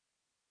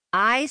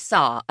I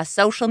saw a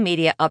social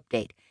media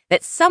update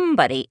that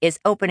somebody is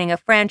opening a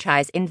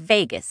franchise in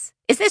Vegas.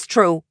 Is this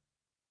true?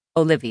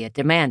 Olivia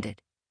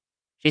demanded.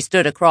 She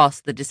stood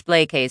across the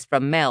display case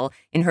from Mel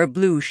in her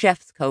blue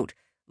chef's coat,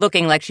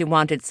 looking like she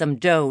wanted some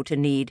dough to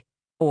knead,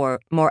 or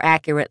more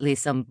accurately,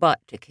 some butt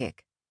to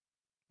kick.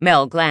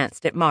 Mel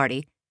glanced at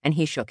Marty, and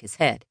he shook his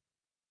head.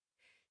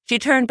 She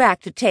turned back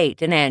to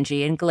Tate and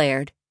Angie and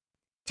glared.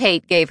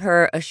 Tate gave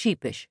her a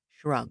sheepish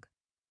shrug.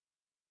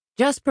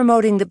 "Just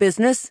promoting the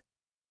business,"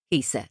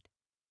 he said.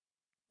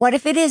 "What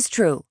if it is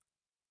true?"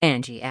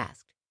 Angie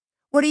asked.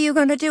 "What are you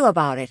going to do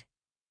about it?"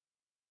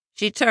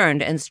 She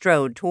turned and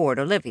strode toward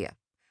Olivia,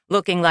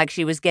 looking like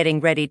she was getting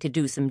ready to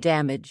do some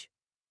damage.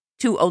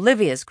 To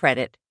Olivia's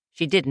credit,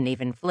 she didn't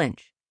even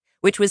flinch,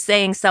 which was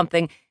saying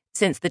something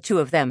since the two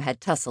of them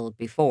had tussled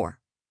before.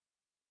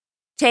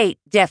 Tate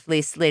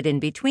deftly slid in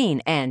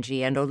between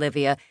Angie and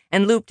Olivia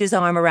and looped his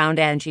arm around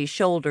Angie's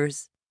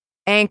shoulders,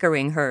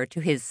 anchoring her to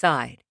his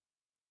side.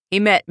 He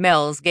met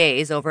Mel's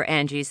gaze over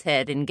Angie's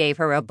head and gave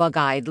her a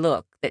bug-eyed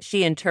look that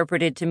she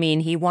interpreted to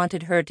mean he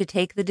wanted her to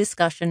take the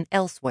discussion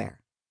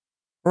elsewhere.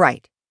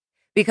 Right,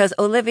 because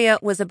Olivia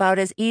was about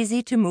as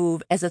easy to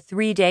move as a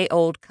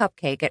 3-day-old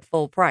cupcake at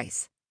full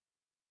price.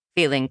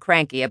 Feeling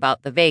cranky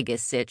about the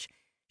Vegas sitch,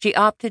 she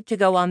opted to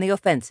go on the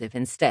offensive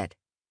instead.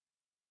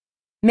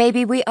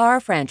 "Maybe we are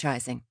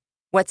franchising.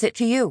 What's it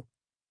to you?"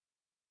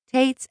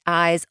 Tate's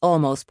eyes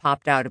almost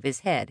popped out of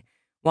his head,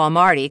 while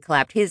Marty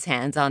clapped his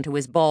hands onto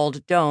his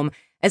bald dome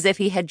as if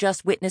he had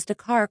just witnessed a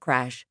car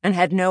crash and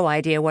had no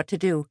idea what to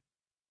do.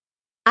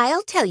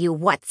 "I'll tell you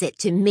what's it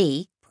to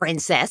me,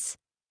 princess,"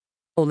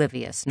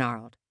 Olivia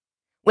snarled.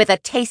 "With a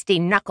tasty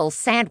knuckle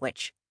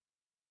sandwich."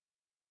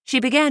 She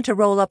began to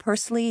roll up her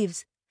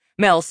sleeves.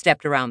 Mel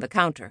stepped around the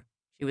counter.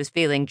 She was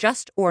feeling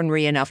just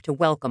ornery enough to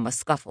welcome a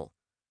scuffle.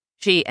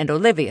 She and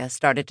Olivia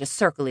started to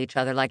circle each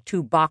other like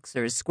two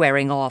boxers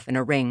squaring off in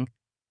a ring.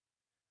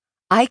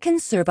 "I can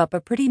serve up a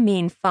pretty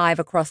mean 5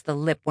 across the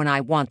lip when I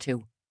want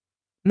to,"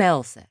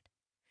 Mel said.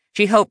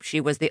 She hoped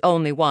she was the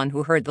only one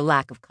who heard the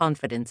lack of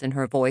confidence in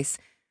her voice.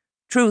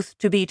 Truth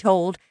to be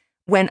told,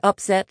 when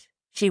upset,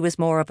 she was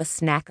more of a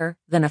snacker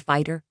than a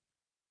fighter.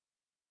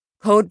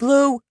 "Code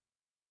blue,"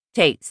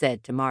 Tate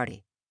said to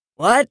Marty.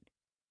 "What?"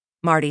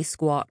 Marty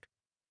squawked.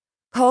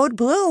 "Code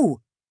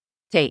blue,"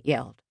 Tate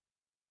yelled.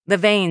 The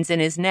veins in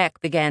his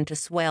neck began to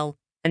swell,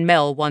 and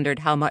Mel wondered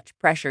how much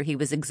pressure he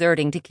was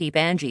exerting to keep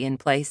Angie in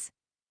place.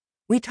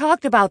 "We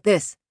talked about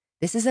this.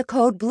 This is a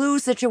code blue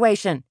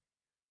situation."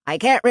 "I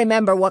can't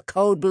remember what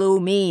code blue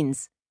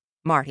means,"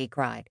 Marty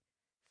cried.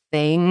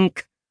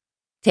 "Think,"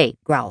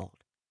 Tate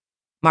growled.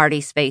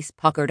 Marty's face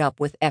puckered up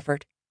with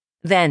effort.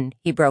 Then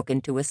he broke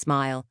into a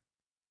smile.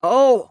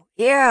 "Oh,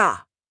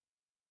 yeah."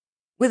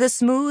 With a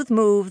smooth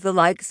move the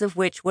likes of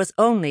which was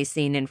only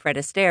seen in Fred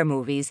Astaire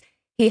movies,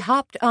 he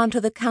hopped onto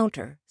the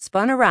counter,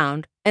 spun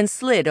around, and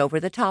slid over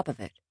the top of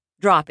it,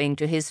 dropping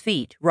to his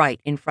feet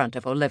right in front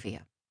of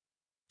Olivia.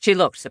 She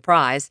looked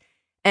surprised,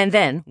 and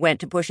then went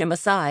to push him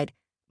aside,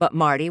 but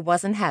Marty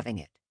wasn't having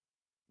it.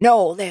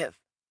 "No, Liv,"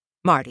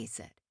 Marty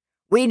said.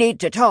 "We need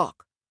to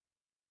talk."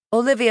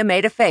 Olivia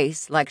made a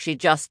face like she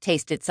just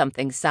tasted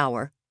something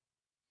sour.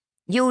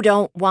 "You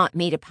don't want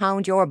me to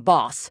pound your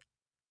boss,"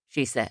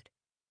 she said.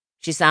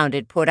 She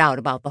sounded put out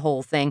about the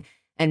whole thing,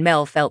 and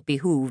Mel felt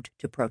behooved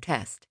to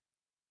protest.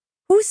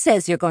 "Who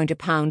says you're going to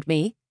pound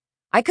me?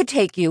 I could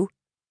take you,"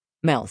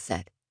 Mel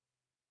said.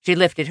 She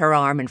lifted her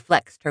arm and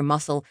flexed her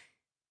muscle.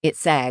 It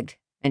sagged,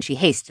 and she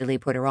hastily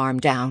put her arm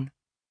down.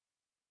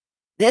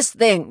 "This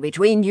thing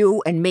between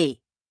you and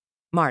me,"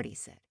 Marty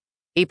said.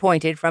 He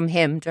pointed from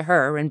him to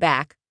her and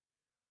back.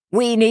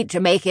 "We need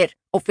to make it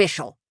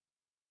official."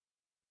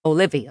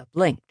 Olivia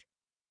blinked.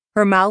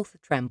 Her mouth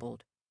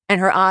trembled, and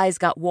her eyes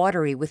got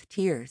watery with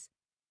tears.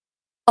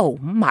 "Oh,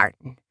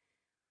 Martin,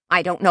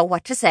 I don't know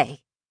what to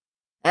say."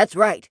 "That's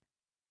right,"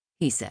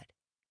 he said.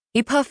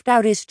 He puffed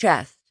out his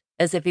chest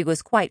as if he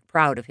was quite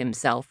proud of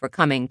himself for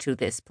coming to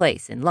this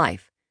place in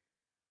life.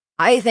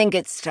 "I think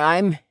it's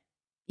time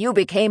you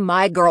became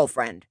my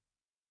girlfriend."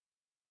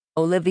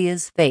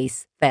 Olivia's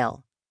face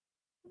fell.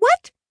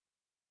 "What?"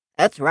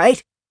 "That's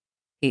right,"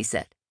 he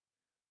said.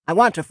 "I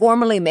want to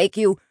formally make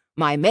you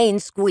my main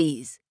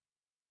squeeze."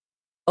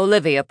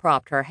 Olivia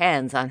propped her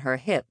hands on her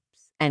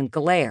hips and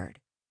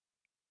glared.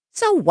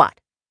 "So what?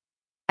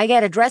 I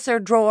get a dresser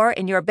drawer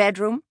in your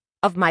bedroom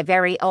of my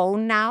very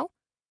own now?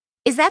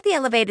 Is that the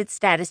elevated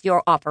status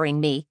you're offering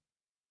me?"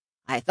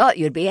 "I thought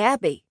you'd be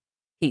happy,"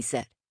 he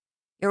said.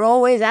 "You're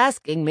always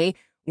asking me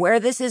where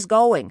this is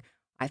going.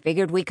 I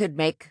figured we could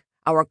make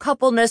our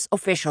coupleness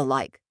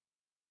official-like."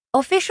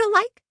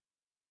 "Official-like?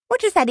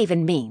 What does that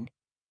even mean?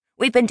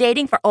 We've been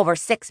dating for over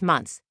 6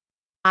 months.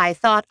 I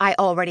thought I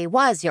already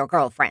was your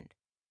girlfriend,"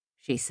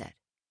 she said.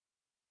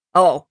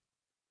 "Oh,"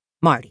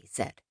 Marty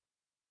said.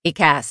 He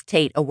cast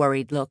Tate a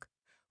worried look,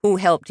 who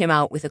helped him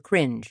out with a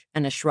cringe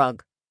and a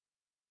shrug.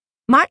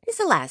 "Martin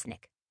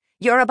Zelaznik,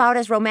 you're about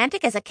as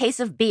romantic as a case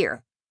of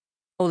beer,"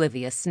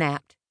 Olivia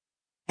snapped.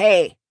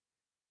 "Hey,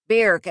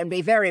 beer can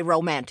be very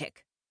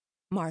romantic,"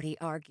 Marty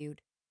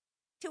argued.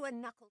 "To a knuckle